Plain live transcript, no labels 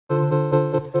Welcome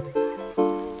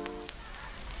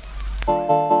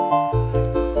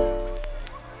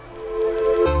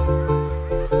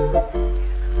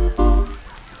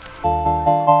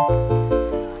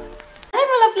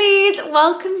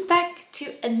back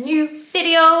to a new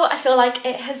video. I feel like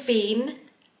it has been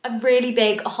a really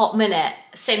big hot minute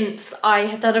since I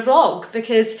have done a vlog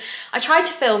because I tried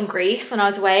to film Greece when I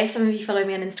was away. If some of you follow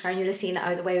me on Instagram, you'll have seen that I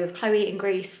was away with Chloe in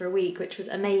Greece for a week, which was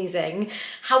amazing.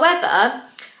 However,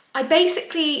 I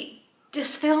basically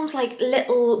just filmed like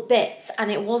little bits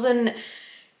and it wasn't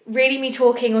really me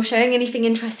talking or showing anything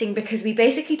interesting because we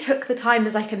basically took the time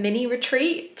as like a mini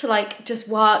retreat to like just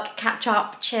work, catch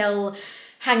up, chill,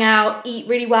 hang out, eat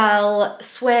really well,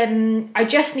 swim. I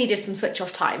just needed some switch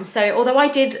off time. So although I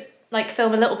did like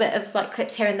film a little bit of like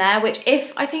clips here and there, which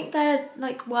if I think they're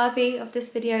like worthy of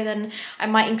this video, then I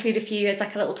might include a few as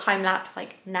like a little time lapse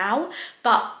like now.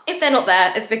 But if they're not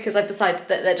there, it's because I've decided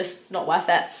that they're just not worth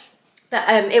it. But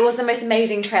it was the most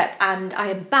amazing trip and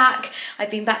I am back.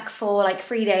 I've been back for like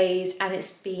 3 days and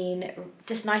it's been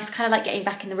just nice kind of like getting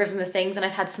back in the rhythm of things, and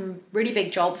I've had some really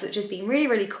big jobs which has been really,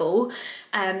 really cool.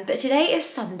 But today is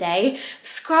Sunday. I've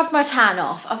scrubbed my tan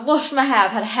off. I've washed my hair.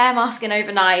 I've had a hair mask in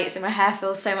overnight so my hair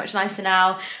feels so much nicer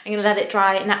now. I'm gonna let it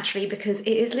dry naturally because it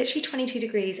is literally 22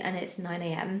 degrees and it's 9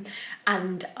 AM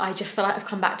and I just feel like I've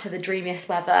come back to the dreamiest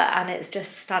weather and it's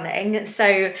just stunning.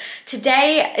 So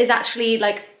today is actually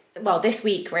like, well, this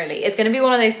week really is going to be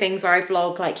one of those things where I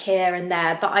vlog like here and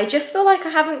there, but I just feel like I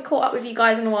haven't caught up with you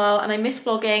guys in a while and I miss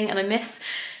vlogging and I miss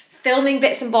filming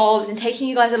bits and bobs and taking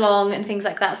you guys along and things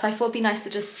like that. So I thought it'd be nice to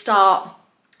just start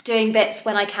doing bits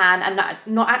when I can and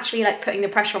not actually like putting the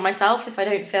pressure on myself if I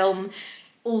don't film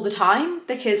all the time,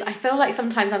 because I feel like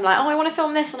sometimes I'm like, oh, I want to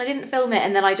film this and I didn't film it,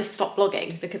 and then I just stop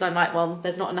vlogging because I'm like, well,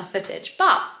 there's not enough footage.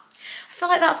 But I feel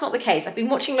like that's not the case. I've been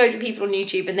watching loads of people on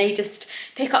YouTube and they just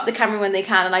pick up the camera when they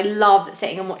can, and I love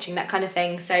sitting and watching that kind of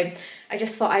thing. So I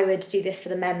just thought I would do this for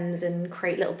the memes and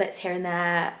create little bits here and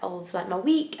there of like my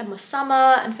week and my summer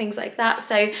and things like that.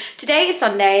 So today is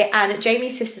Sunday and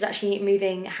Jamie's sister's actually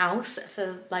moving house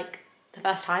for like the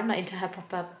first time, like into her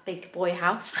proper big boy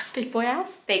house. Big boy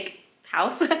house? Big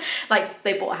house. Like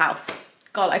they bought a house.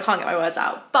 God, I can't get my words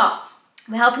out. But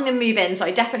we're helping them move in, so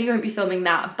I definitely won't be filming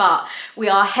that, but we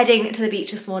are heading to the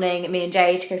beach this morning, me and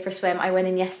Jay, to go for a swim. I went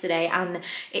in yesterday and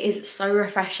it is so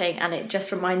refreshing and it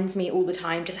just reminds me all the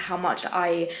time just how much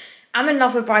I am in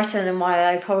love with Brighton and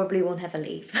why I probably will never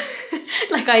leave.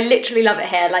 Like I literally love it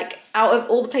here. Like out of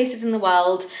all the places in the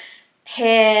world,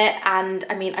 here, and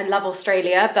I mean I love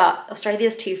Australia, but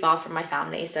Australia's too far from my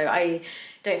family, so I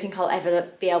don't think I'll ever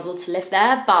be able to live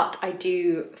there, but I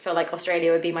do feel like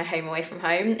Australia would be my home away from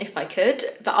home if I could.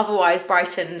 But otherwise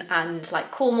Brighton and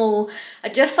like Cornwall are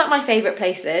just like my favourite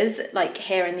places like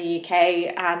here in the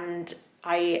UK, and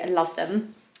I love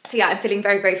them. So yeah, I'm feeling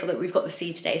very grateful that we've got the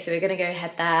sea today, so we're gonna go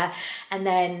ahead there and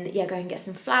then yeah, go and get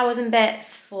some flowers and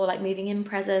bits for like moving in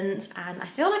presents, and I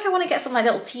feel like I want to get some like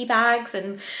little tea bags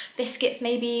and biscuits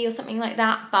maybe or something like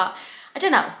that, but I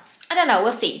don't know,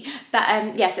 we'll see.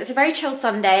 But yeah, so it's a very chilled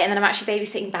Sunday, and then I'm actually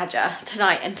babysitting Badger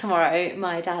tonight and tomorrow,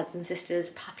 my dad's and sister's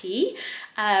puppy,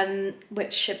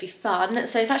 which should be fun.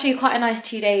 So it's actually quite a nice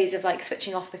 2 days of like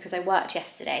switching off because I worked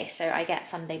yesterday, so I get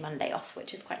Sunday, Monday off,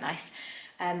 which is quite nice,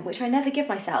 which I never give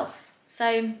myself.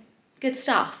 So good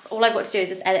stuff. All I've got to do is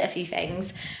just edit a few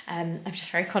things. I'm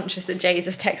just very conscious that Jay's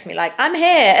just texted me like, I'm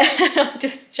here. I'm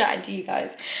just chatting to you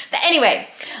guys. But anyway,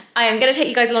 I am gonna take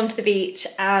you guys along to the beach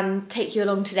and take you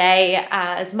along today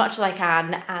as much as I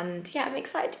can. And yeah, I'm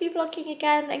excited to be vlogging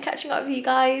again and catching up with you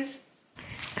guys.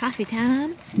 Coffee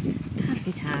time,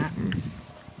 coffee time.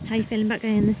 How are you feeling about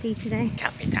going in the sea today?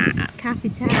 Coffee time. Coffee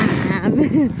time.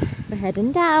 We're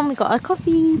heading down. We got our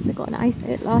coffees. I got an iced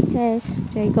oat latte.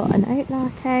 Jay got an oat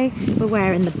latte. We're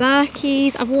wearing the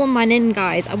Birkies. I've worn mine in,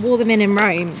 guys. I wore them in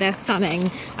Rome. They're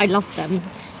stunning. I love them.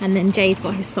 And then Jay's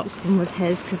got his socks on with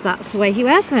his because that's the way he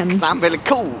wears them. I'm really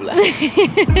cool.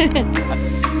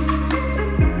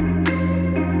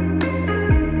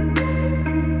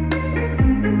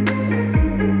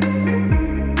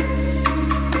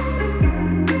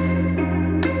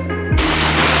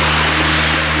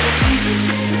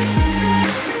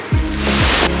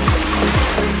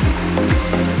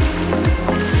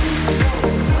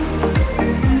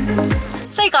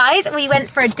 Guys, we went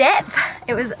for a dip.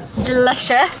 It was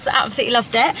delicious, absolutely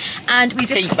loved it. And we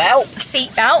just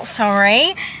seatbelt,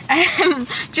 sorry.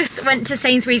 Just went to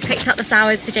Sainsbury's, picked up the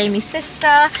flowers for Jamie's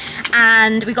sister,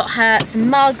 and we got her some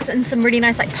mugs and some really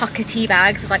nice like pucker tea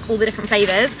bags of like all the different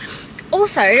flavours.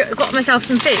 Also got myself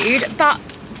some food, but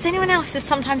Does anyone else just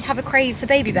sometimes have a crave for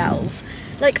baby bells?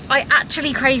 Like, I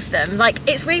actually crave them. Like,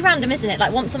 it's really random, isn't it?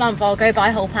 Like, once a month I'll go buy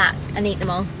a whole pack and eat them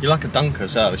all. You're like a dunker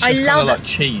as well. It's just kind of like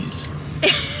cheese.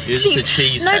 You're just a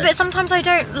cheese No, head. but sometimes I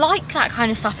don't like that kind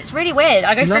of stuff. It's really weird.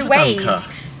 I go through waves.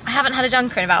 I haven't had a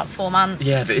dunker in about 4 months.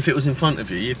 Yeah, but if it was in front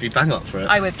of you, you'd be bang up for it.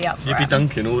 I would be up for it. You'd be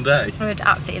dunking all day. I would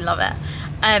absolutely love it.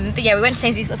 But yeah, we went to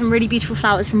Sainsbury's, got some really beautiful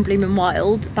flowers from Bloom and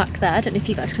Wild back there, I don't know if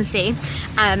you guys can see,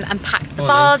 and packed the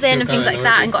vase in and things like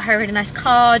that, and got her a really nice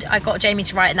card. I got Jamie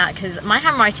to write in that because my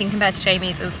handwriting compared to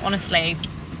Jamie's is honestly...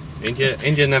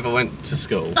 India never went to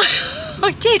school.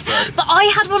 I did, so. But I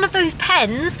had one of those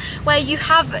pens where you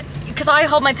have, because I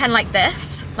hold my pen like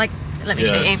this, like, let me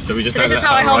show you. So this is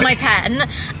how I hold my pen,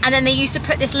 and then they used to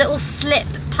put this little slip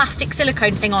plastic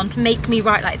silicone thing on to make me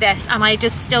write like this, and I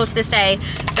just still to this day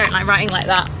don't like writing like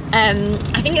that.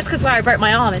 I think it's because where I broke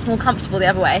my arm, it's more comfortable the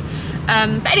other way.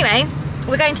 But anyway,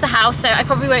 we're going to the house, so I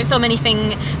probably won't film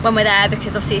anything when we're there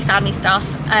because obviously family stuff,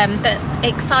 but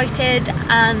excited,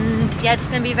 and yeah, just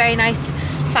gonna be a very nice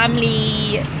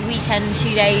family weekend,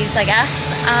 2 days I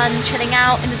guess, and chilling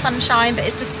out in the sunshine. But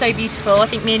it's just so beautiful. I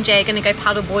think me and Jay are gonna go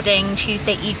paddleboarding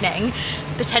Tuesday evening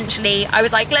potentially. I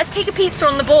was like, let's take a pizza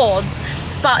on the boards,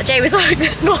 but Jay was like,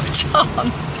 there's no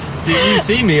chance. Did you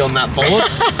see me on that board?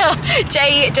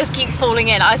 Jay just keeps falling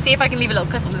in. I'll see if I can leave a little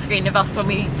clip on the screen of us when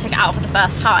we took it out for the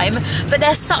first time. But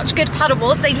they're such good paddle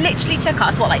boards. They literally took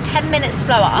us, what, like 10 minutes to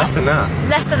blow up? Less than that.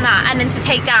 Less than that. And then to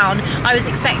take down, I was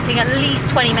expecting at least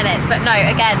 20 minutes. But no,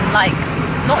 again, like,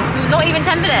 not even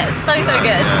 10 minutes. So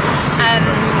good.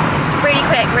 Really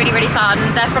quick, really fun.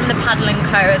 They're from the Paddle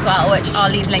 & Co as well, which I'll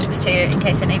leave links to in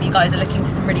case any of you guys are looking for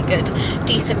some really good,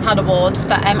 decent paddle boards.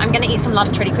 But I'm going to eat some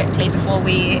lunch really quickly before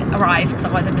we arrive, because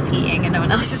otherwise I'm just eating and no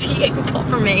one else is eating apart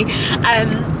from me.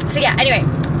 So yeah, anyway,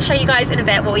 show you guys in a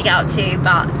bit what we get up to,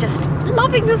 but just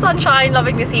loving the sunshine,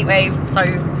 loving this heat wave so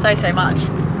much.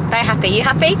 Very happy. You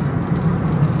happy?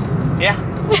 Yeah.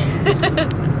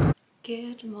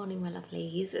 Good morning, my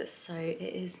lovelies. So it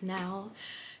is now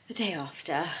the day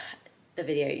after the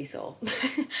video you saw.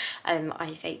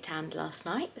 I fake tanned last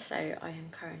night, so I am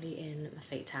currently in my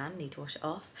fake tan, need to wash it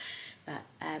off, but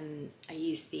I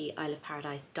used the Isle of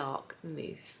Paradise Dark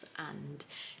Mousse, and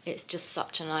it's just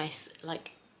such a nice,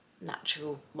 like,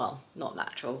 natural, well, not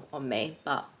natural on me,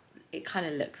 but it kind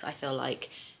of looks, I feel like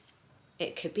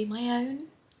it could be my own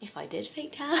if I did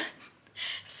fake tan.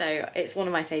 So it's one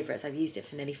of my favourites. I've used it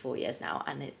for nearly 4 years now,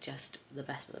 and it's just the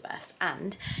best of the best.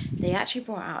 And they actually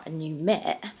brought out a new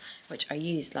mitt, which I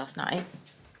used last night.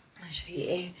 I'll show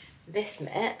you this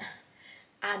mitt,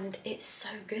 and it's so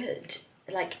good.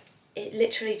 Like, it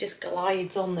literally just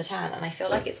glides on the tan, and I feel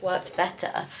like it's worked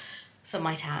better for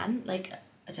my tan. Like,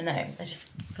 I don't know, I just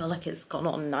feel like it's gotten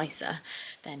on nicer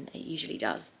than it usually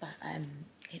does. But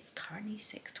it's currently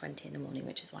 6:20 in the morning,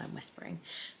 which is why I'm whispering,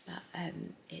 but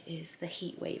it is the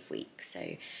heat wave week, so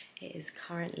it is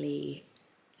currently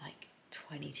like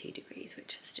 22 degrees,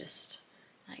 which is just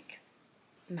like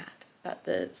mad. But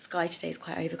the sky today is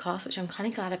quite overcast, which I'm kind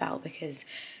of glad about, because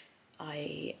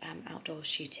I am outdoors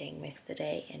shooting most of the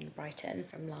day in Brighton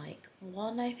from like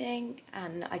 1, I think,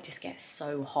 and I just get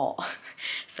so hot.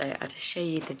 So I'll just show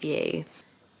you the view.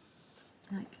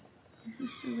 Like, this is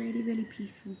just a really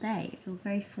peaceful day. It feels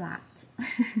very flat.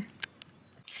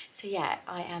 So yeah,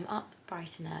 I am up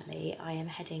bright and early. I am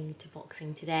heading to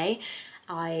boxing today.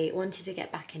 I wanted to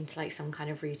get back into like some kind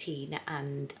of routine,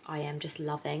 and I am just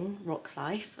loving Rock's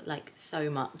life like so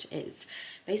much. It's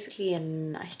basically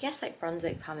in, I guess, like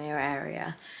Brunswick, Palmyra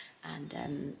area, and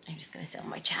I'm just gonna sit on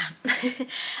my chair.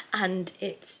 And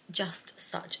it's just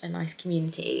such a nice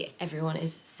community. Everyone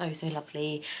is so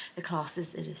lovely. The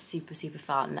classes are just super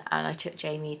fun, and I took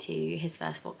Jamie to his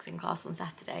first boxing class on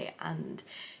Saturday, and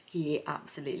he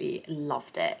absolutely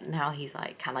loved it. Now he's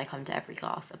like, can I come to every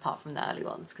class apart from the early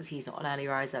ones, because he's not an early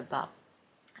riser, but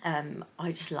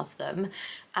I just love them.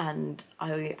 And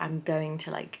I'm going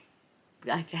to, like,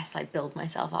 I guess, like, build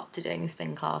myself up to doing a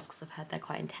spin class, because I've heard they're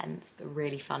quite intense but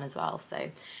really fun as well.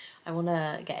 So I want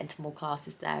to get into more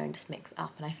classes there and just mix it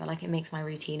up, and I feel like it makes my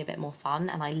routine a bit more fun.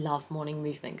 And I love morning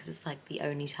movement because it's like the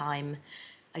only time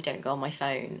I don't go on my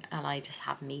phone, and I just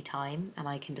have me time, and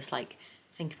I can just like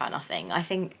think about nothing. I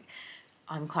think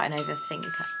I'm quite an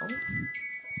overthinker. Oh.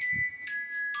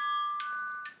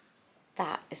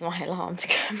 That is my alarm to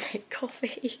go and make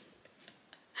coffee.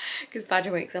 Because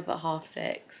Badger wakes up at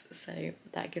 6:30, so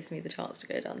that gives me the chance to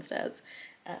go downstairs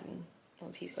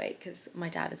once he's awake, because my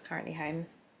dad is currently home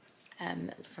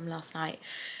from last night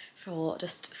for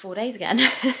just 4 days again.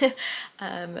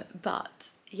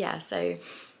 But yeah, so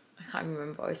I can't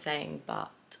remember what I was saying,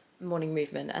 but morning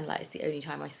movement, and like it's the only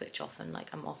time I switch off and like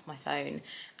I'm off my phone,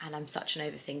 and I'm such an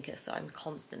overthinker, so I'm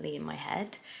constantly in my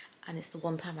head, and it's the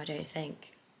one time I don't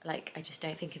think, like I just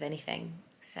don't think of anything.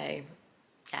 So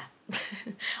yeah,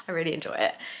 I really enjoy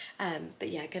it. But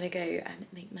yeah, gonna go and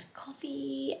make my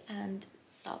coffee and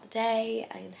start the day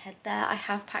and head there. I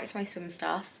have packed my swim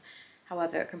stuff.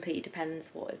 However, it completely depends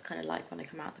what it's kind of like when I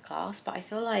come out of the class, but I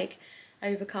feel like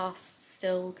overcast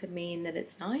still could mean that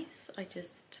it's nice. I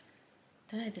just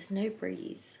don't know, there's no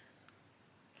breeze.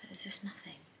 There's just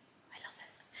nothing. I love it.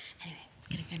 Anyway, I'm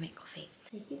gonna go make coffee.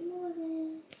 Good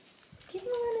morning. Good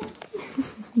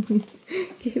morning.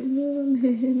 Good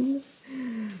morning.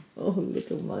 Oh,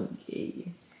 little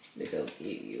monkey. Look how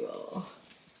cute you are.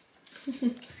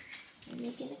 I'm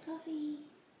making a coffee.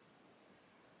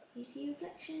 You see your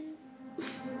reflection?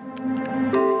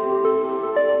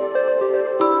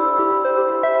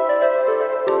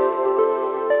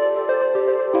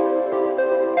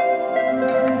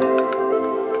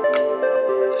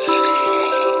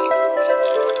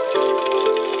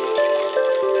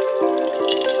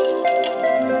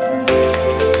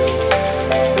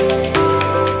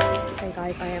 So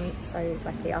guys, I am so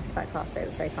sweaty after that class, but it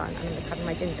was so fun, and I was having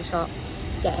my ginger shot,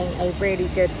 getting a really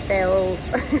good filled,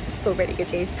 it's called really good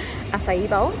juice, acai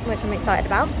bowl, which I'm excited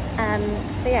about.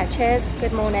 So yeah, cheers,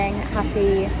 good morning,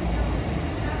 happy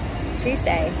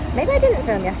Tuesday. Maybe I didn't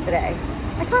film yesterday,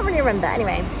 I can't really remember.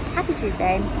 Anyway, happy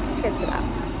Tuesday, cheers to that.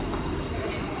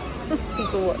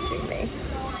 People watching me.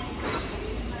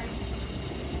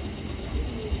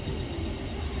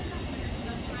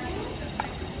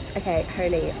 Okay,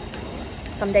 holy,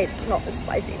 some days it's not as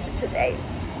spicy, but today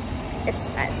it's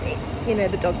spicy. You know,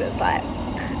 the dog that's like,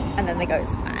 and then they go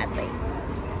spicy.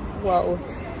 Whoa,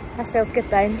 that feels good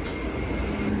though.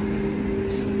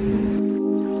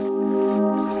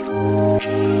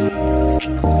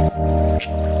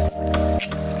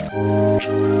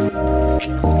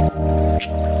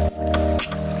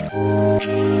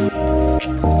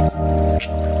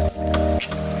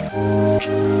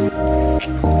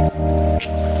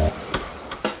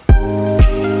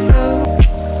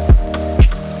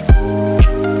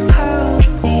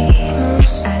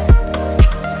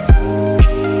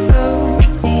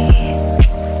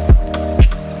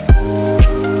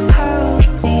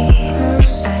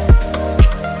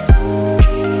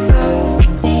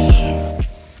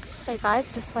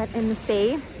 Guys, just went in the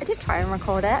sea. I did try and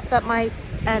record it, but my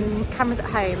camera's at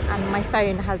home and my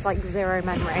phone has like 0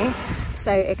 memory,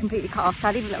 so it completely cut off. So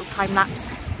I leave a little time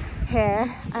lapse here.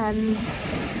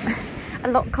 A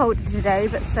lot colder today,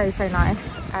 but so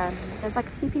nice. There's like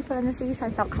a few people in the sea, so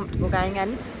I felt comfortable going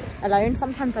in alone.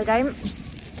 Sometimes I don't,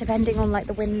 depending on like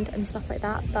the wind and stuff like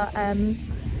that, but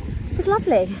it was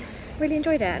lovely. Really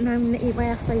enjoyed it, and I'm gonna eat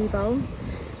my acai bowl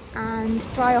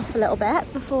and dry off a little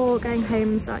bit before going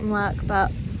home and starting work,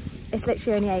 but it's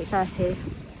literally only 8:30,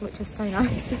 which is so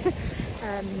nice.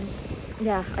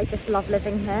 Yeah, I just love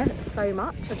living here so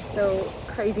much. I just feel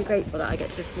crazy grateful that I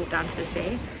get to just walk down to the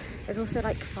sea. There's also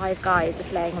like 5 guys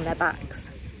just laying on their backs,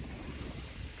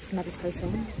 just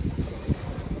meditating.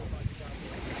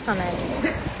 Stunning.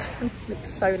 Looks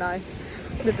so nice.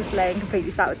 They're just laying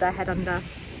completely flat with their head under.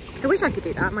 I wish I could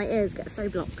do that, my ears get so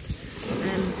blocked.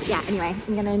 Yeah, anyway,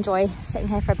 I'm gonna enjoy sitting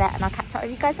here for a bit, and I'll catch up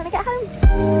with you guys when I get home.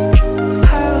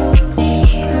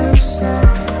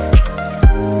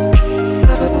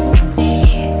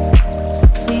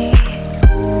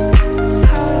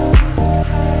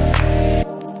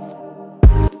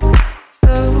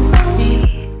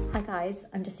 Hi guys,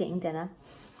 I'm just eating dinner.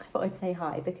 I thought I'd say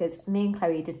hi because me and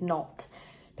Chloe did not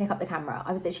pick up the camera.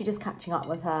 I was literally just catching up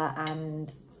with her,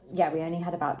 and yeah, we only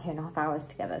had about 2.5 hours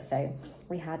together, so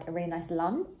we had a really nice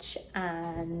lunch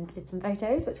and did some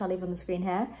photos, which I'll leave on the screen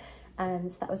here.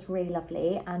 So that was really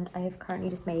lovely, and I have currently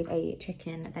just made a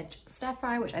chicken veg stir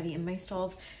fry, which I've eaten most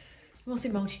of. I'm also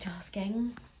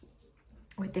multitasking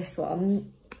with this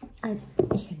one. You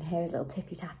can hear his little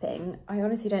tippy tapping. I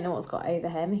honestly don't know what's got over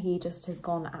him. He just has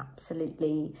gone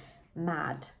absolutely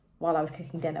mad while I was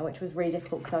cooking dinner, which was really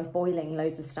difficult because I was boiling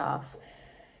loads of stuff.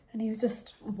 And he was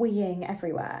just weeing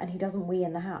everywhere, and he doesn't wee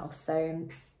in the house. So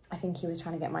I think he was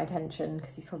trying to get my attention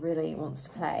because he probably really wants to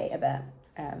play a bit.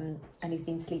 And he's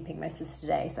been sleeping most of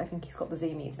today, so I think he's got the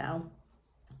zoomies now.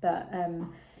 But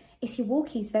it's your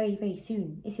walkies very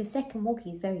soon. It's your second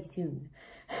walkies very soon.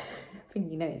 I think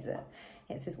he knows it.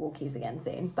 It's his walkies again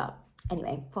soon. But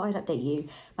anyway, before I update you,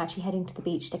 I'm actually heading to the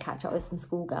beach to catch up with some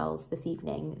schoolgirls this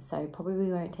evening. So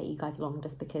probably won't take you guys along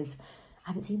just because I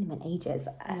haven't seen them in ages,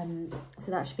 so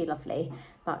that should be lovely.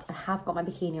 But I have got my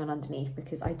bikini on underneath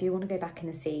because I do want to go back in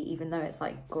the sea, even though it's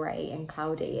like grey and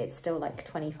cloudy. It's still like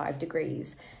 25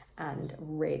 degrees, and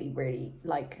really, really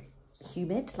like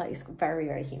humid. Like it's very,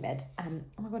 very humid. Oh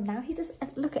my God, now he's just,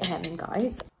 look at him,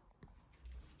 guys.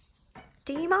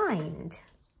 Do you mind?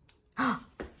 Oh,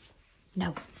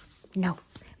 no, no,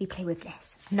 we play with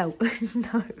this. No,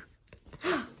 no.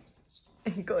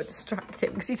 I've got to distract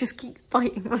him because he just keeps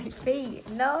biting my feet.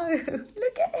 No,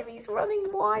 look at him, he's running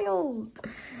wild.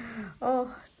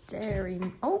 Oh, dairy.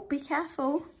 Oh, be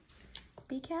careful.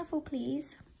 Be careful,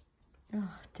 please.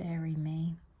 Oh, dairy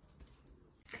me.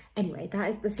 Anyway, that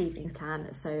is this evening's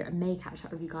plan. So I may catch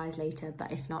up with you guys later,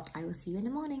 but if not, I will see you in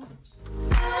the morning.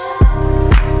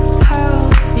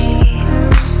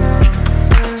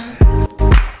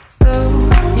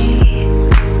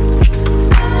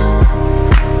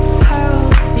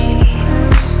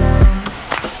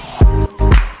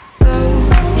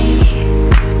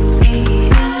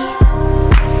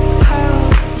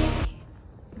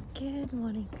 Good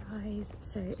morning, guys.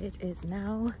 So it is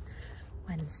now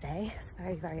Wednesday. It's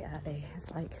very, very early.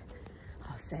 It's like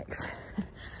 6:30.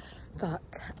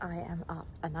 But I am up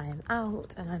and I am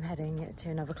out and I'm heading to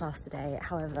another class today.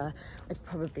 However, I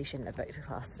probably shouldn't have booked a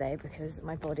class today because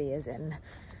my body is in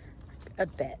a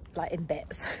bit, like in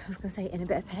bits. I was gonna say in a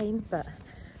bit of pain, but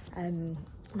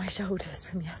my shoulders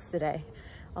from yesterday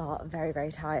are very,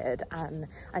 very tired, and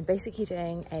I'm basically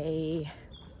doing a,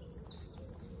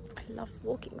 I love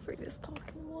walking through this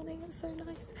park in the morning, it's so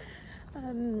nice.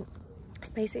 It's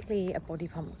basically a body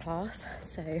pump class,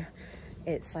 so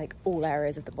it's like all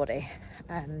areas of the body.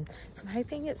 So I'm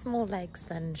hoping it's more legs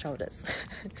than shoulders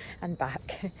and back,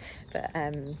 but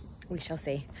we shall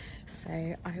see.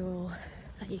 So I will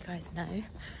let you guys know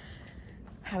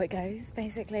how it goes.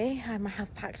 Basically, I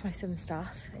have packed my swim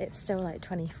stuff. It's still like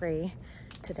 23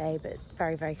 today, but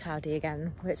very, very cloudy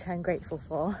again, which I'm grateful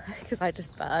for because I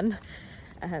just burn.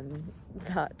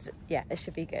 But yeah, it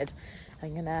should be good.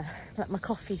 I'm gonna let my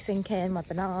coffee sink in, my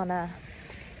banana,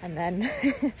 and then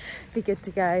be good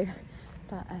to go.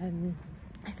 But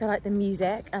I feel like the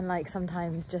music and like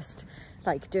sometimes just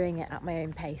like doing it at my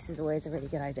own pace is always a really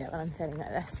good idea when I'm feeling like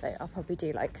this. So I'll probably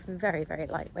do like very, very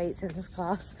light weights in this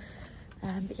class.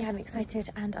 But yeah, I'm excited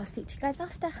and I'll speak to you guys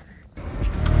after.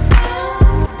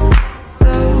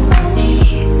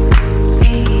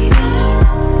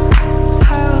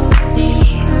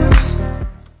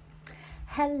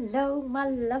 Hello my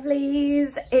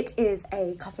lovelies, it is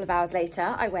a couple of hours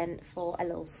later. I went for a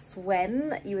little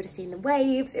swim. You would have seen the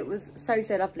waves. It was so,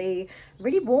 so lovely.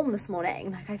 Really warm this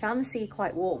morning. Like I found the sea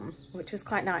quite warm, which was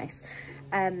quite nice.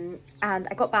 And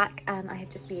I got back and I have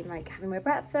just been like having my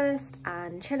breakfast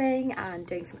and chilling and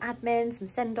doing some admin, some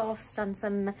send-offs, done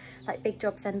some like big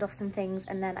job send-offs and things,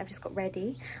 and then I've just got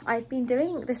ready. I've been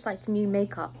doing this like new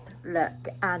makeup look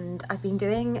and I've been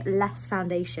doing less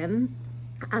foundation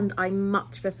and I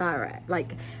much prefer it.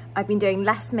 Like I've been doing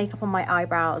less makeup on my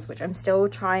eyebrows, which I'm still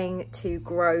trying to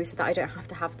grow so that I don't have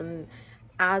to have them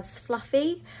as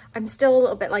fluffy. I'm still a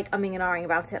little bit like umming and ahhing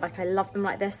about it. Like I love them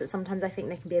like this, but sometimes I think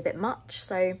they can be a bit much.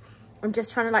 So I'm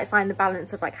just trying to like find the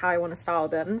balance of like how I want to style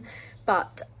them.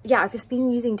 But yeah, I've just been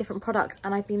using different products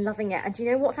and I've been loving it. And do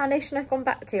you know what foundation I've gone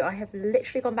back to? I have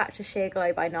literally gone back to Sheer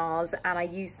Glow by NARS, and I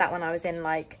used that when I was in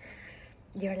like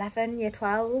year 11, year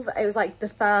 12. It was like the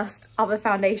first other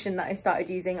foundation that I started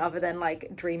using other than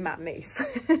like Dream Matte Mousse.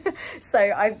 So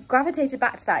I've gravitated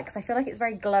back to that because I feel like it's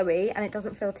very glowy and it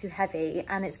doesn't feel too heavy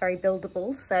and it's very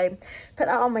buildable. So put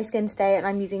that on my skin today, and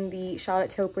I'm using the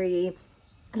Charlotte Tilbury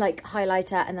like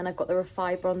highlighter, and then I've got the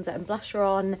Refi bronzer and blusher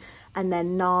on, and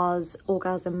then NARS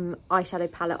Orgasm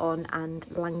eyeshadow palette on, and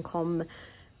Lancome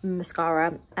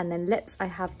mascara, and then lips I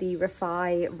have the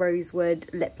Refi Rosewood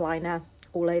lip liner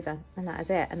all over, and that is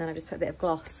it. And then I just put a bit of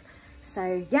gloss.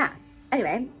 So yeah,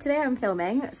 anyway, today I'm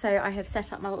filming, so I have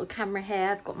set up my little camera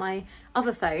here. I've got my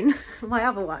other phone, my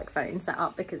other work phone set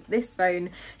up because this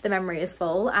phone, the memory is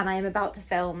full, and I am about to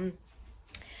film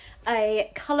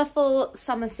a colourful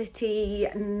Summer City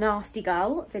Nasty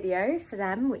Girl video for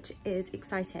them, which is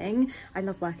exciting. I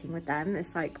love working with them.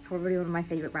 It's like probably one of my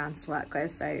favourite brands to work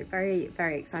with, so very,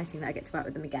 very exciting that I get to work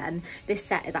with them again. This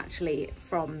set is actually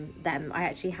from them. I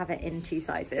actually have it in 2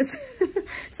 sizes.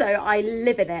 So I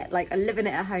live in it, like I live in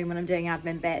it at home when I'm doing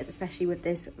admin bits, especially with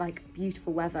this like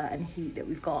beautiful weather and heat that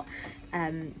we've got.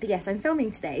 But yes, I'm filming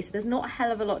today, so there's not a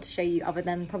hell of a lot to show you other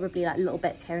than probably like little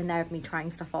bits here and there of me trying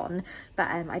stuff on. But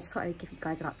I just thought I would give you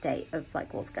guys an update of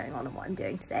like what's going on and what I'm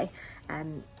doing today.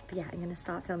 But yeah, I'm going to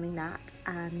start filming that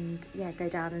and yeah, go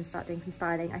down and start doing some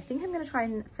styling. I think I'm going to try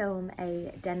and film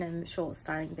a denim short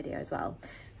styling video as well.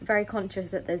 I'm very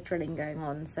conscious that there's drilling going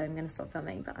on, so I'm going to stop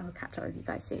filming, but I will catch up with you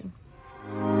guys soon.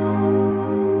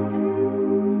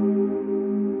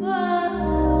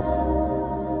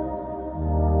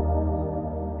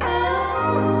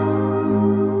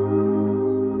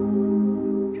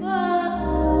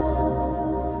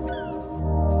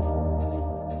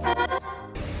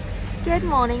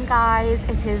 morning, guys.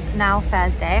 It is now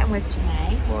Thursday. I'm with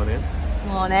Janae. Morning.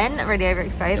 Morning. Really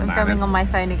overexposed. I'm filming on my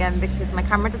phone again because my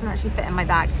camera doesn't actually fit in my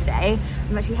bag today.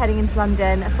 I'm actually heading into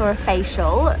London for a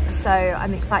facial, so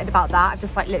I'm excited about that. I've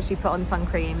just like literally put on sun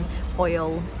cream,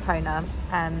 oil, toner,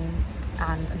 and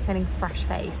I'm feeling fresh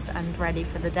faced and ready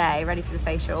for the day, ready for the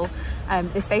facial.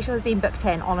 This facial has been booked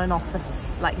in on and off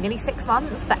for like nearly 6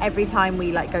 months, but every time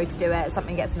we like go to do it,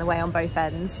 something gets in the way on both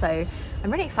ends. So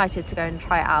I'm really excited to go and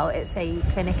try it out. It's a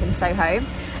clinic in Soho.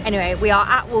 Anyway, we are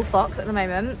at Wolfox at the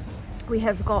moment. We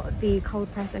have got the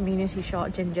cold press immunity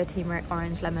shot, ginger, turmeric,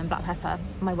 orange, lemon, black pepper.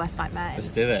 My worst nightmare.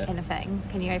 Let's do it. In a thing.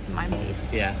 Can you open mine, please?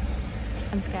 Yeah.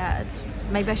 I'm scared.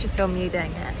 Maybe I should film you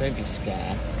doing it. Don't be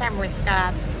scared. Don't be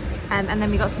scared. And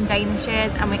then we got some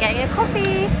Danishes and we're getting a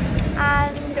coffee.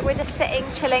 And we're just sitting,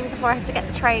 chilling before I have to get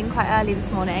the train quite early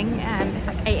this morning. It's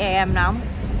like 8 AM now.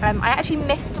 I actually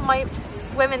missed my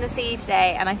swim in the sea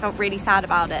today and I felt really sad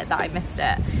about it that I missed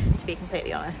it, to be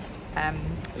completely honest.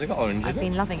 Has it got orange in it? I've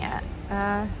been loving it.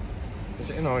 Is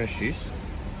it an orange juice?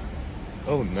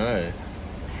 Oh no.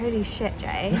 Holy shit,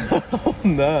 Jay. Oh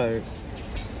no.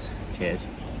 Cheers.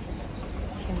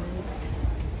 Cheers.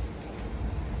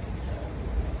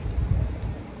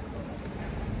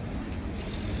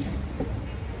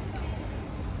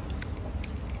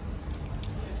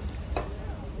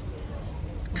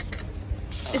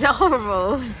 Is it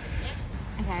horrible?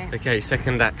 Okay. Okay,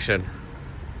 second action.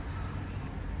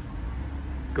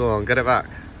 Go on, get it back.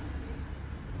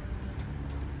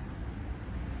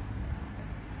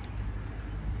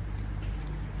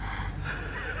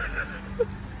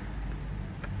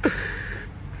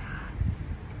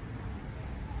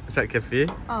 Is that good for you?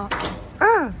 Oh.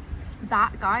 Ah!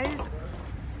 That, guys.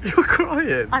 You're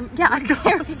crying. I'm tearing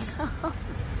up.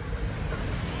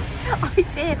 I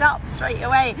teared up straight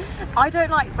away. I don't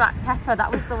like black pepper.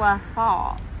 That was the worst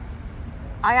part.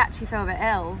 I actually feel a bit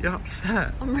ill. You're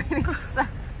upset. I'm really upset.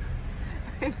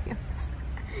 Really upset.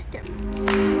 Get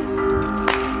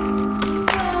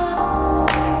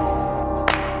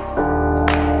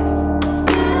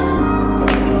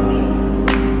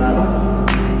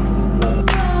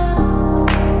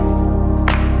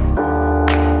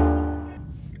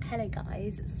Hello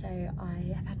guys, so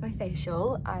I have had my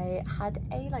facial. I had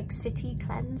a like city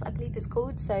cleanse, I believe it's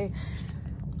called. So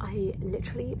I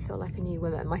literally feel like a new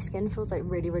woman. My skin feels like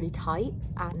really tight,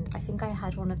 and I think I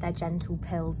had one of their gentle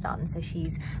pills done. So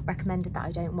she's recommended that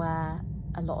I don't wear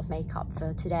a lot of makeup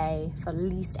for today for at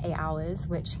least 8 hours,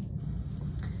 which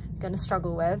I'm gonna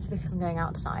struggle with because I'm going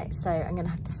out tonight. So I'm gonna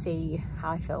have to see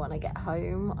how I feel when I get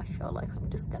home. I feel like I'm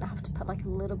just gonna have to put like a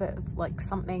little bit of like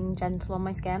something gentle on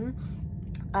my skin.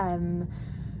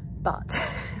 But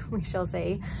we shall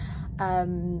see.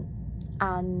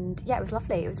 And yeah, it was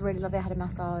lovely. It was really lovely. I had a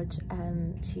massage.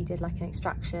 She did like an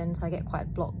extraction, so I get quite a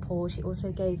blocked pore. She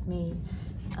also gave me,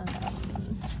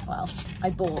 well, I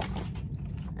bought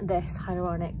this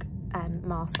hyaluronic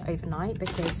mask overnight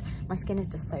because my skin is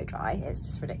just so dry. It's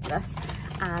just ridiculous.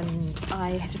 And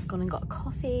I have just gone and got a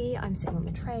coffee. I'm sitting on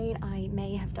the train. I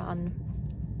may have done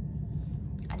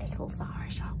a little Zara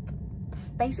shop.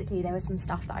 Basically, there was some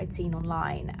stuff that I'd seen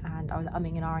online and I was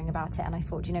umming and ahhing about it, and I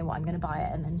thought, you know what, I'm going to buy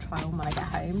it and then try on when I get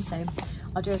home. So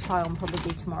I'll do a try on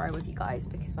probably tomorrow with you guys,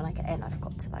 because when I get in I've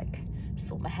got to like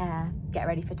sort my hair, get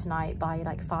ready for tonight by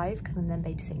like 5, because I'm then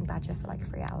babysitting Badger for like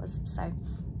 3 hours. So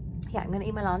yeah, I'm going to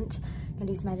eat my lunch, going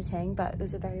to do some editing, but it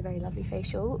was a very lovely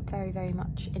facial. Very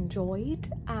much enjoyed,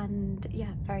 and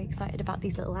yeah, very excited about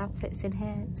these little outfits in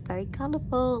here. It's very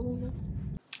colourful.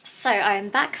 So I am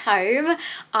back home.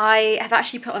 I have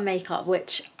actually put on makeup,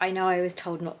 which I know I was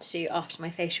told not to do after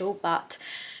my facial, but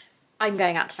I'm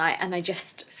going out tonight and I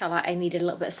just felt like I needed a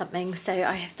little bit of something. So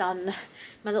I have done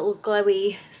my little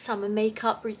glowy summer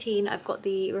makeup routine. I've got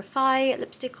the Refi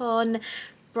lipstick on,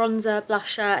 bronzer,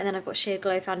 blusher, and then I've got Sheer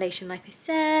Glow foundation like I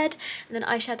said, and then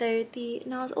eyeshadow the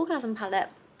NARS Orgasm palette.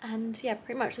 And yeah,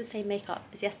 pretty much the same makeup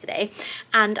as yesterday.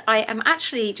 And I am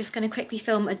actually just going to quickly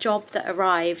film a job that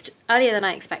arrived earlier than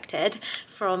I expected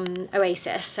from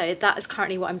Oasis. So that is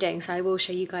currently what I'm doing. So I will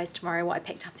show you guys tomorrow what I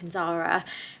picked up in Zara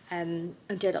and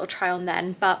do a little try on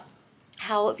then. But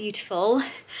how beautiful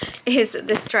is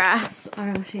this dress?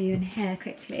 I'll show you in here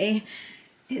quickly.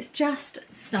 It's just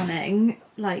stunning.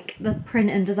 Like, the print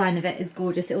and design of it is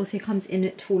gorgeous. It also comes in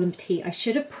tall and petite. I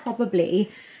should have probably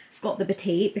got the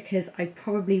petite because I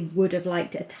probably would have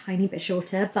liked it a tiny bit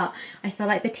shorter, but I feel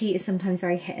like petite is sometimes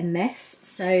very hit and miss,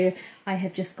 so I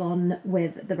have just gone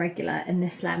with the regular in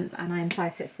this length, and I'm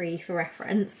 5'3" for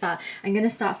reference. But I'm going to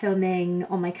start filming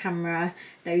on my camera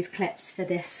those clips for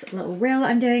this little reel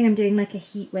I'm doing. I'm doing like a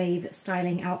heat wave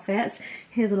styling outfits.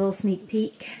 Here's a little sneak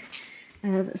peek.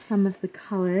 of some of the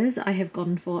colours I have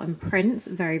gone for and prints.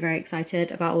 Very, very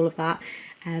excited about all of that.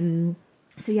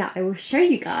 So yeah, I will show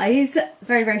you guys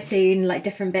very, very soon, like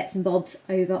different bits and bobs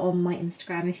over on my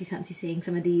Instagram if you fancy seeing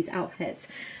some of these outfits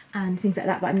and things like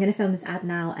that. But I'm going to film this ad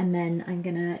now, and then I'm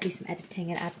going to do some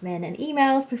editing and admin and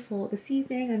emails before this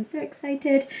evening. I'm so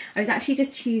excited. I was actually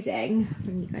just choosing,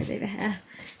 bring you guys over here,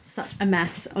 such a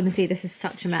mess. Honestly, this is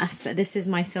such a mess, but this is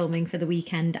my filming for the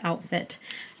weekend outfit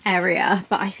area.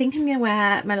 But I think I'm going to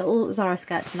wear my little Zara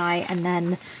skirt tonight and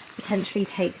then potentially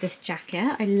take this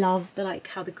jacket. I love the like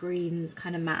how the greens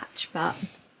kind of match, but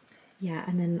yeah.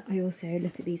 And then I also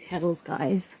look at these heels,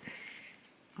 guys.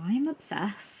 I'm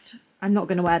obsessed. I'm not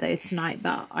going to wear those tonight,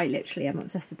 but I literally am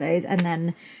obsessed with those. And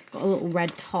then got a little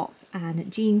red top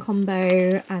and jean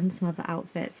combo and some other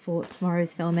outfits for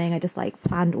tomorrow's filming. I just like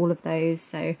planned all of those,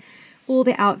 so all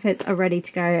the outfits are ready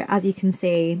to go. As you can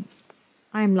see,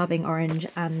 I'm loving orange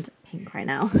and pink right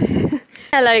now.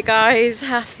 Hello guys,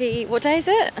 happy, what day is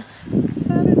it?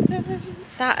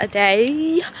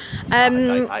 Saturday.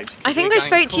 I think I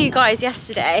spoke to you guys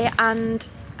yesterday, and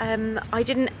I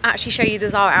didn't actually show you the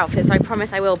Zara outfit, so I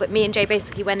promise I will, but me and Jay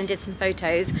basically went and did some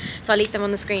photos, so I'll leave them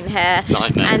on the screen here.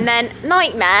 Nightmare. And then,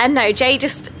 nightmare, no, Jay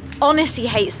just honestly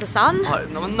hates the sun.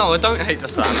 No, I don't hate the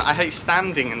sun. I hate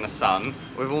standing in the sun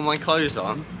with all my clothes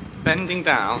on, bending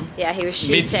down. Yeah, he was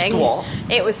shooting. Mid-squat.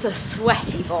 It was a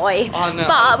sweaty boy. Oh, no,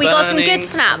 but we got some good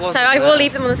snaps, so I will there.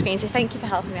 leave them on the screen, so thank you for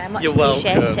helping me. I much You're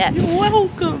appreciate welcome. it. You're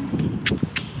welcome.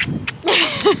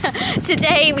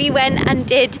 Today we went and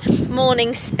did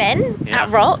morning spin at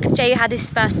Rocks. Jay had his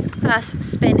first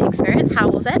spin experience. How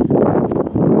was it?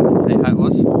 Tell you how it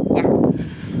was? Yeah.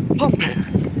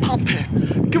 Pump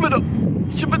it, give it up,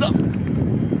 shove it up.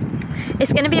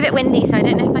 It's going to be a bit windy, so I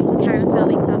don't know if I can carry on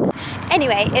filming that.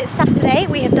 Anyway, it's Saturday,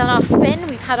 we have done our spin,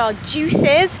 we've had our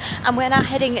juices, and we're now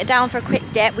heading down for a quick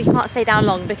dip. We can't stay down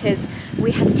long because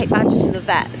we had to take Badger to the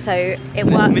vet, so it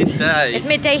worked. It's midday. It's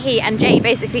midday heat, and Jay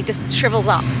basically just shrivels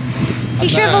up. He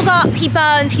shrivels up, he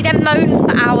burns, he then moans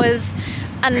for hours,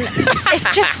 and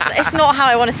it's not how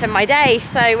I want to spend my day.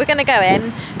 So we're going to go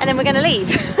in, and then we're going to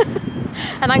leave.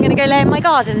 And I'm going to go lay in my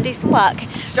garden and do some work.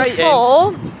 Straight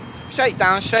in. Straight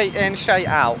down, straight in, straight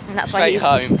out. And that's why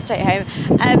home. Straight home.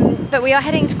 But we are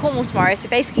heading to Cornwall tomorrow, so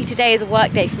basically today is a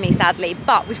work day for me, sadly.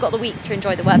 But we've got the week to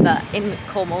enjoy the weather in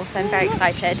Cornwall, so I'm very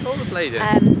excited.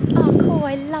 Rollerblading. Oh, cool!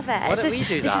 I love it. Why don't we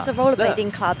do this that? is the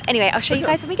rollerblading club. Anyway, I'll show you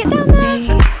guys when we get down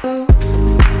there.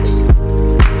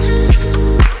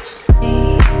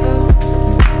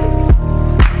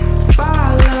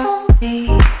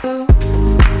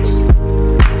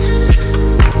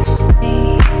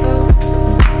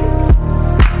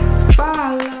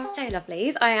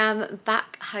 Lovelies, I am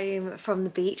back home from the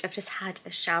beach. I've just had a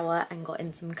shower and got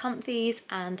in some comfies,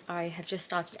 and I have just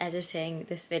started editing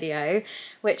this video,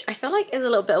 which I feel like is a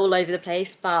little bit all over the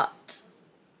place, but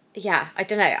yeah, I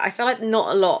don't know. I feel like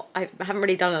not a lot. I haven't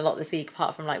really done a lot this week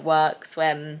apart from like work,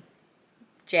 swim,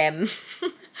 gym,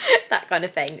 that kind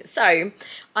of thing. So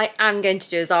I am going to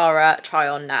do a Zara try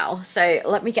on now. So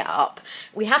let me get up.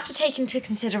 We have to take into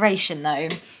consideration though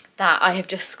that I have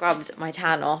just scrubbed my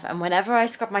tan off, and whenever I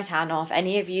scrub my tan off,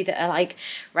 any of you that are like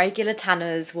regular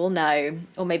tanners will know,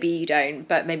 or maybe you don't,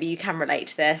 but maybe you can relate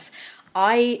to this.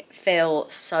 I feel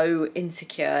so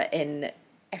insecure in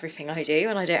everything I do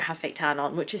and I don't have fake tan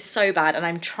on, which is so bad, and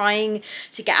I'm trying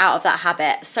to get out of that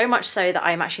habit, so much so that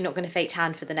I'm actually not going to fake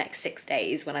tan for the next 6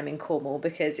 days when I'm in Cornwall,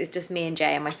 because it's just me and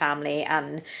Jay and my family,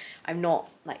 and I'm not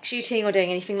like shooting or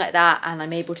doing anything like that, and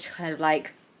I'm able to kind of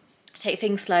like take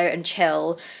things slow and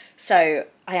chill. So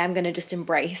I am going to just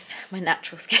embrace my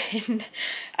natural skin.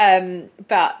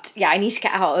 But yeah, I need to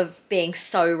get out of being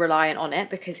so reliant on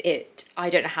it, because I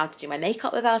don't know how to do my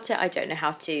makeup without it. I don't know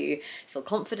how to feel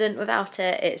confident without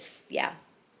it. It's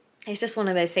just one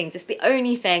of those things. It's the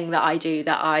only thing that I do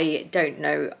that I don't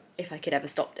know if I could ever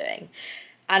stop doing.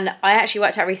 And I actually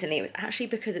worked out recently, it was actually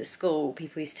because at school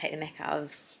people used to take the mick out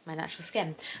of my natural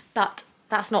skin. But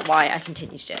that's not why I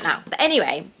continue to do it now. But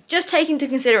anyway, just take into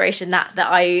consideration that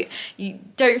you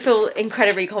don't feel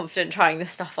incredibly confident trying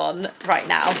this stuff on right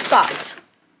now, but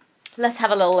let's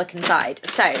have a little look inside.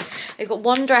 So I've got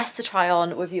one dress to try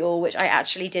on with you all, which I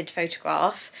actually did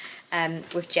photograph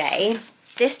with Jay.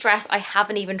 This dress I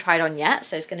haven't even tried on yet,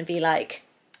 so it's gonna be like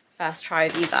first try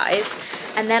with you guys.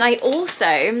 And then I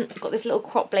also got this little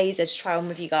crop blazer to try on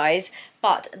with you guys,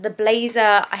 But the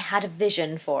blazer, I had a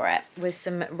vision for it with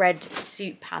some red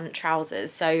suit pant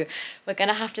trousers. So we're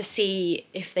gonna have to see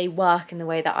if they work in the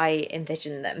way that I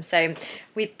envisioned them. So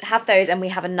we have those, and we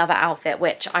have another outfit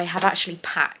which I have actually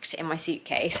packed in my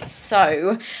suitcase.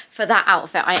 So for that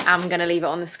outfit, I am gonna leave it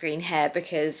on the screen here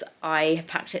because I have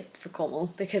packed it for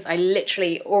Cornwall, because I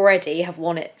literally already have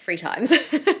worn it 3 times.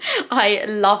 I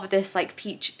love this like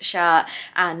peach shirt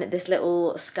and this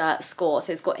little skirt Skort.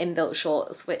 So it's got inbuilt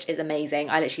shorts, which is amazing.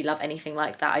 I literally love anything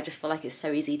like that. I just feel like it's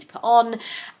so easy to put on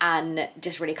and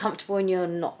just really comfortable, and you're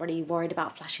not really worried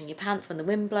about flashing your pants when the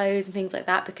wind blows and things like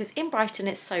that, because in Brighton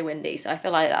it's so windy, so I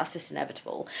feel like that's just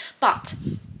inevitable. But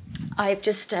I've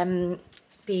just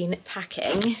been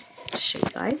packing to show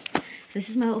you guys. So this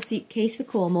is my little suitcase for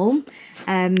Cornwall.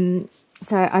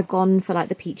 So I've gone for like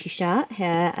the peachy shirt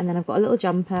here, and then I've got a little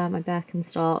jumper, my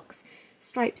Birkenstocks,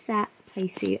 striped set, play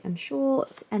suit and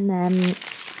shorts, and then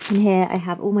in here I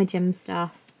have all my gym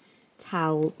stuff,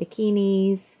 towel,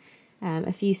 bikinis,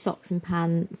 a few socks and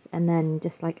pants, and then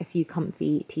just like a few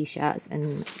comfy t-shirts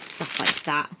and stuff like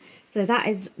that. So that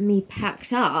is me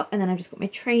packed up, and then I've just got my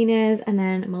trainers and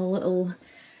then my little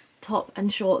top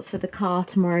and shorts for the car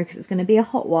tomorrow because it's going to be a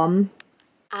hot one.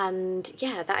 And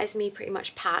yeah, that is me pretty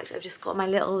much packed. I've just got my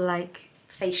little like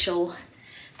facial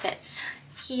bits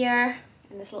here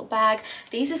in this little bag.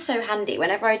 These are so handy.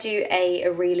 Whenever I do a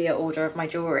Aurelia order of my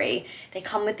jewellery, they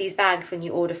come with these bags when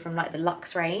you order from like the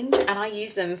Luxe range, and I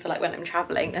use them for like when I'm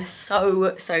travelling. They're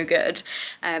so good.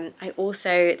 I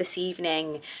also, this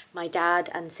evening, my dad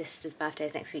and sister's birthday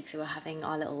is next week, so we're having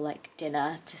our little like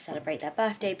dinner to celebrate their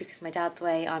birthday because my dad's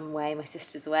away, I'm away, my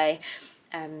sister's away.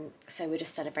 So we're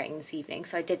just celebrating this evening.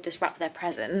 So I did just wrap their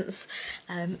presents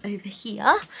over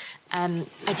here.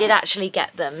 I did actually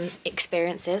get them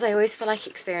experiences. I always feel like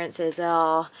experiences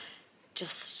are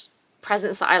just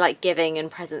presents that I like giving, and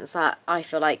presents that I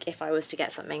feel like if I was to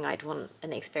get something, I'd want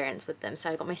an experience with them.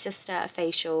 So I got my sister a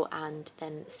facial and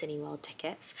then Cineworld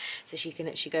tickets, so she can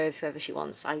literally go with whoever she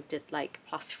wants. I did like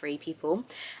 +3 people.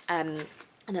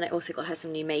 And then I also got her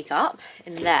some new makeup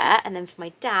in there. And then for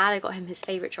my dad, I got him his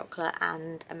favourite chocolate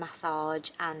and a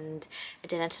massage and a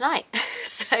dinner tonight.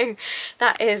 So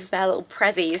that is their little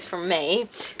prezzies from me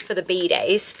for the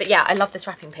B-days. But yeah, I love this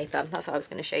wrapping paper. That's what I was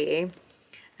going to show you.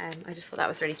 I just thought that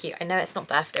was really cute. I know it's not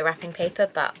birthday wrapping paper,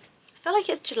 but I feel like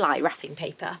it's July wrapping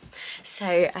paper.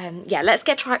 So yeah, let's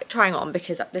get trying on,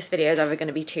 because this video is either going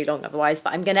to be too long otherwise.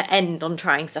 But I'm going to end on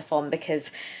trying stuff on because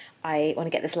I want to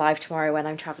get this live tomorrow when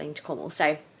I'm travelling to Cornwall. So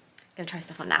I'm going to try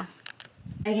stuff on now.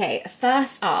 Okay,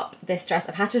 first up, this dress.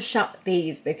 I've had to shut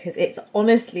these because it's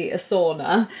honestly a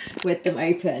sauna with them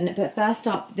open. But first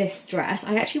up, this dress.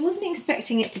 I actually wasn't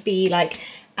expecting it to be like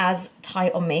as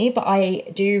tight on me, but I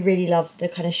do really love the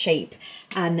kind of shape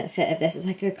and fit of this. It's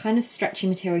like a kind of stretchy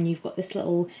material, and you've got this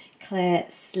little clear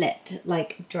slit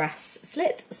like dress,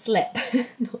 slip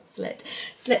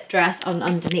dress on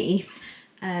underneath.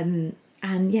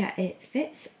 And yeah, it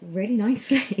fits really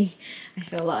nicely. I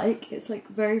feel like it's like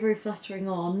very flattering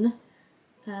on.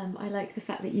 I like the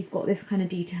fact that you've got this kind of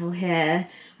detail here.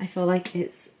 I feel like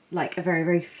it's like a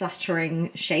very flattering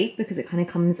shape because it kind of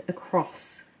comes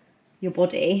across your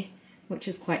body, which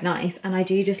is quite nice. And I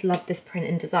do just love this print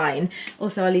and design.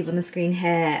 Also, I'll leave on the screen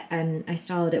here, I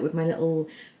styled it with my little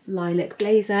lilac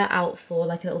blazer out for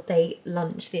like a little date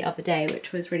lunch the other day,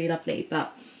 which was really lovely.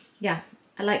 But yeah,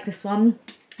 I like this one.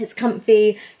 It's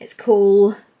comfy, it's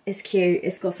cool, it's cute,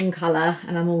 it's got some colour,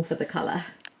 and I'm all for the colour.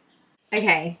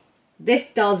 Okay, this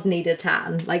does need a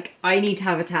tan. Like, I need to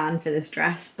have a tan for this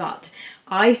dress, but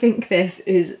I think this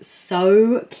is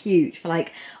so cute for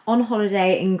like on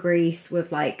holiday in Greece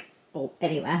with like, or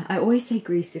anywhere. I always say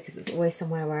Greece because it's always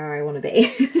somewhere where I want to be.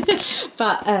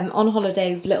 But on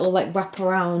holiday with little like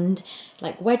wraparound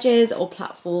like wedges or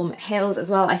platform heels as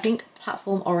well. I think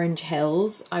platform orange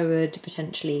heels I would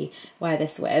potentially wear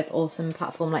this with, or some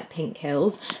platform like pink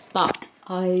heels. But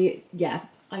I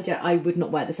would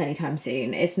not wear this anytime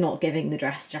soon. It's not giving the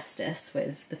dress justice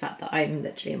with the fact that I'm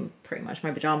literally in pretty much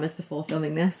my pajamas before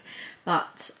filming this.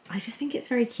 But I just think it's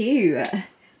very cute.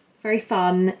 Very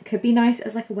fun. Could be nice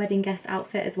as like a wedding guest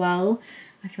outfit as well,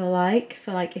 I feel like,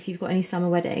 for like if you've got any summer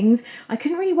weddings. I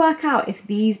couldn't really work out if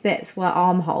these bits were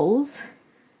armholes.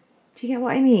 Do you get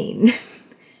what I mean?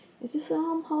 Is this an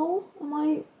armhole?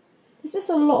 There's just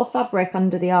a lot of fabric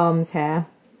under the arms here.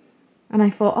 And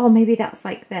I thought, oh, maybe that's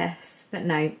like this. But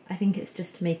no, I think it's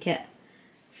just to make it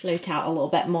float out a little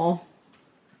bit more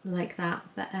like that.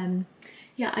 But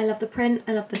yeah, I love the print.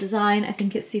 I love the design. I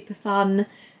think it's super fun.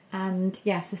 And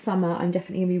yeah, for summer, I'm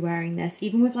definitely gonna be wearing this.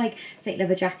 Even with like fake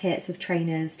leather jackets, with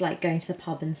trainers, like going to the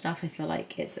pub and stuff, I feel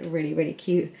like it's a really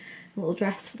cute little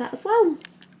dress for that as well.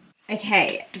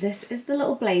 Okay, this is the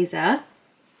little blazer.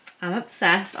 I'm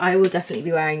obsessed. I will definitely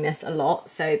be wearing this a lot,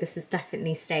 so this is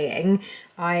definitely staying.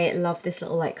 I love this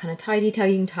little like kind of tidy tail.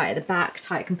 You can tie it at the back,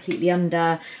 tie it completely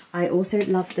under. I also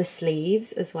love the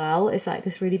sleeves as well. It's like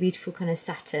this really beautiful kind of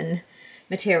satin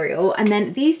material. And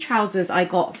then these trousers I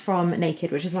got from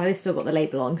Naked, which is why they've still got the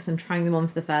label on, because I'm trying them on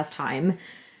for the first time.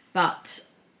 But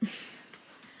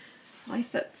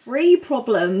 5'3"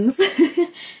 problems.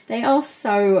 They are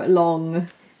so long,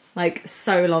 like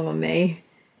so long on me.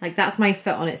 Like that's my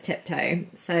foot on its tiptoe.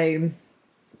 So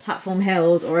platform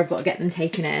heels, or I've got to get them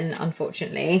taken in,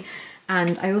 unfortunately.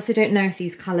 And I also don't know if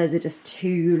these colours are just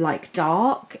too like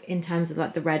dark in terms of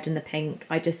like the red and the pink.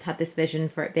 I just had this vision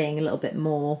for it being a little bit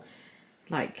more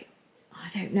like, I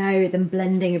don't know, them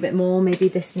blending a bit more. Maybe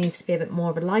this needs to be a bit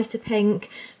more of a lighter pink,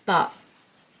 but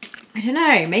I don't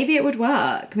know, maybe it would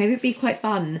work. Maybe it'd be quite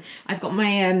fun. I've got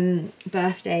my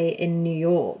birthday in New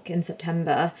York in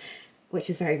September, which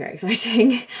is very, very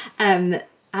exciting. And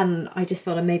I just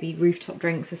feel like maybe rooftop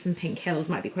drinks with some pink heels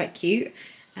might be quite cute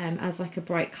as like a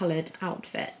bright coloured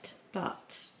outfit,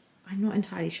 but I'm not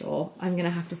entirely sure. I'm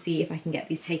gonna have to see if I can get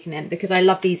these taken in, because I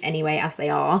love these anyway as they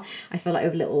are. I feel like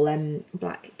with little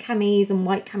black camis and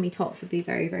white cami tops would be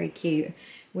very, very cute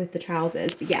with the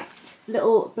trousers. But yeah,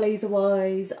 little blazer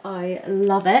wise, I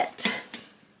love it.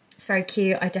 It's very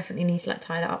cute. I definitely need to like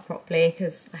tie that up properly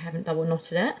because I haven't double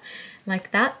knotted it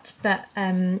like that. But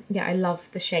yeah, I love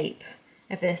the shape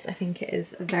of this. I think it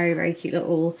is a very, very cute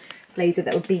little blazer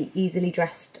that would be easily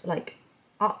dressed like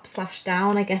up /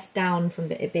 down, I guess down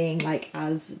from it being like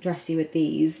as dressy with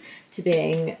these to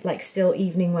being like still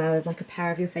evening wear with like a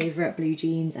pair of your favourite blue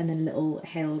jeans and then little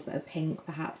heels that are pink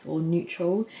perhaps or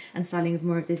neutral, and styling with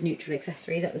more of those neutral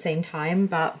accessories at the same time.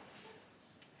 But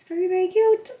it's very, very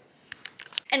cute.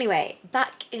 Anyway,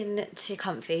 back into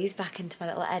comfies, back into my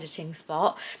little editing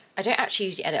spot. I don't actually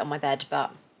usually edit on my bed,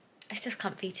 but it's just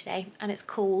comfy today and it's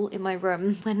cool in my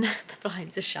room when the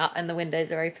blinds are shut and the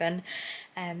windows are open.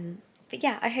 But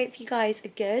yeah, I hope you guys are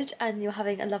good and you're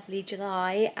having a lovely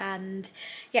July. And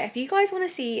yeah, if you guys want to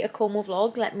see a Cornwall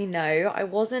vlog, let me know. I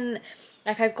wasn't,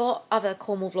 like I've got other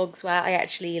Cornwall vlogs where I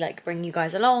actually like bring you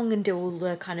guys along and do all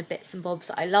the kind of bits and bobs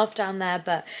that I love down there.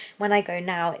 But when I go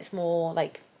now, it's more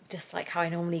like just like how I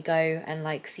normally go and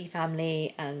like see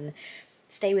family and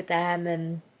stay with them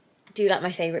and do like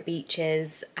my favourite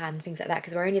beaches and things like that,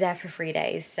 because we're only there for 3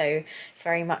 days, so it's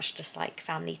very much just like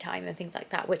family time and things like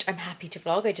that, which I'm happy to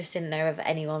vlog. I just didn't know if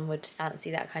anyone would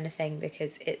fancy that kind of thing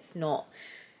because it's not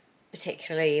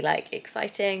particularly like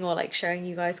exciting or like showing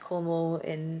you guys Cornwall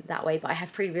in that way, but I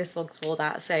have previous vlogs for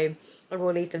that, so I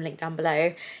will leave them linked down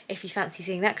below if you fancy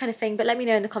seeing that kind of thing. But let me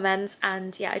know in the comments,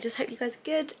 and yeah, I just hope you guys are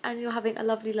good and you're having a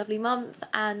lovely, lovely month.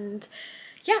 And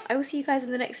yeah, I will see you guys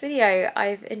in the next video.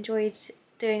 I've enjoyed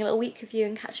doing a little week review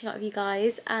and catching up with you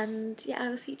guys, and yeah, I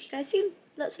will speak to you guys soon.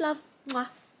 Lots of love. Mwah.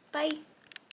 Bye.